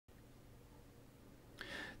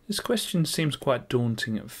This question seems quite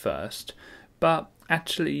daunting at first, but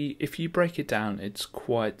actually if you break it down it's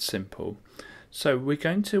quite simple. So we're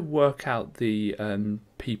going to work out the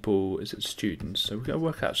students? So we're going to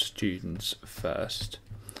work out students first,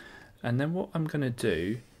 and then what I'm going to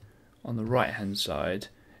do on the right hand side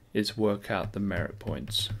is work out the merit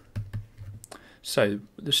points. So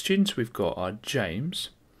the students we've got are James.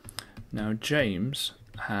 Now James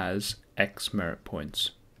has X merit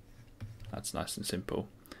points. That's nice and simple.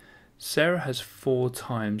 Sarah has 4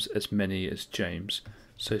 times as many as James.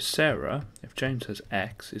 So Sarah, if James has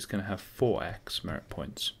X, is going to have 4X merit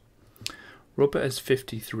points. Robert has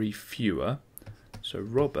 53 fewer. So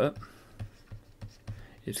Robert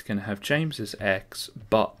is going to have James's X,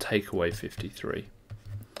 but take away 53.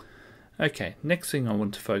 Okay, next thing I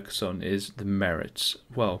want to focus on is the merits.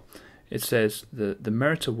 Well, it says the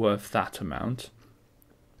merits are worth that amount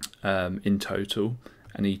in total,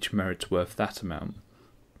 and each merit's worth that amount.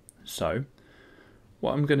 So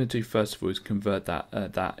what I'm going to do first of all is convert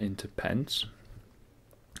that into pence.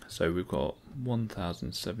 So we've got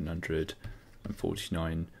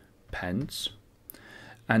 1,749 pence,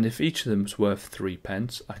 and if each of them is worth 3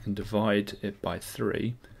 pence, I can divide it by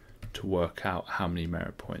 3 to work out how many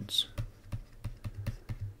merit points.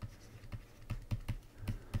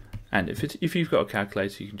 And if you've got a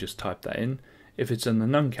calculator, you can just type that in. If it's on the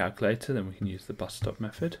non-calculator, then we can use the bus stop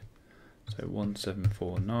method. So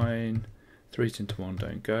 1749, 3's into 1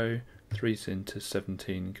 don't go, 3's into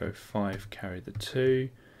 17 go 5, carry the 2,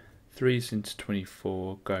 3's into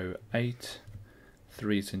 24 go 8,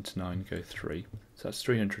 3's into 9 go 3. So that's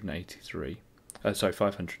 583.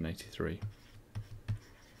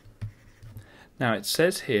 Now it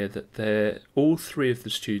says here that all 3 of the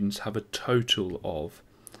students have a total of.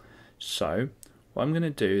 So what I'm going to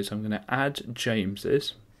do is I'm going to add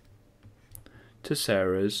James's to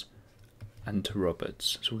Sarah's and to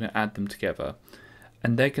Robert's. So we're going to add them together,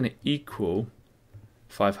 and they're going to equal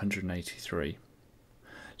 583.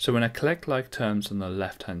 So when I collect like terms on the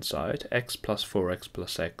left hand side, x plus 4x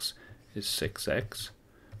plus x is 6x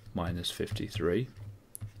minus 53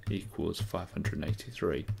 equals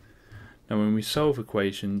 583. Now when we solve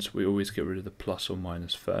equations, we always get rid of the plus or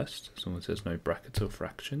minus first, as long as there's no brackets or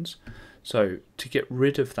fractions. So to get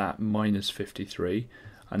rid of that minus 53,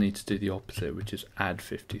 I need to do the opposite, which is add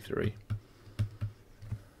 53.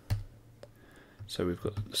 So we've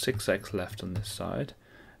got 6x left on this side.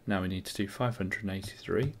 Now we need to do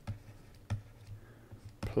 583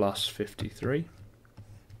 plus 53.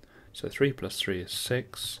 So 3 plus 3 is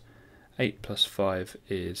 6, 8 plus 5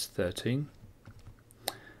 is 13,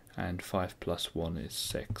 and 5 plus 1 is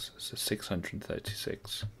 6, so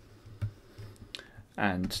 636.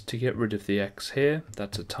 And to get rid of the x here,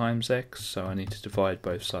 that's a times x, so I need to divide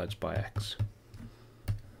both sides by x.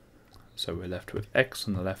 So we're left with x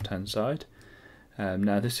on the left hand side.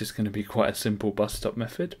 Now this is going to be quite a simple bus stop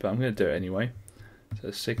method, but I'm going to do it anyway.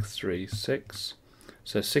 So 636.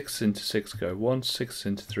 So 6 into 6 go once, 6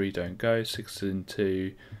 into 3 don't go, 6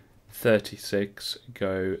 into 36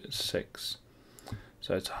 go 6.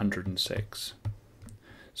 So it's 106.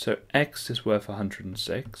 So x is worth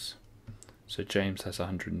 106. So James has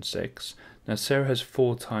 106. Now Sarah has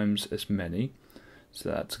 4 times as many, so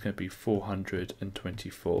that's going to be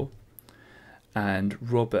 424. And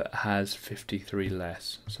Robert has 53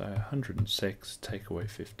 less, so 106 take away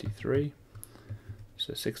 53.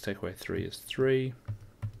 So 6 take away 3 is 3.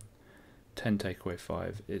 10 take away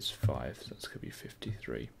 5 is 5, so that's going to be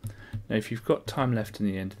 53. Now if you've got time left in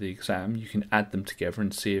the end of the exam, you can add them together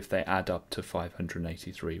and see if they add up to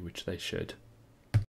 583, which they should.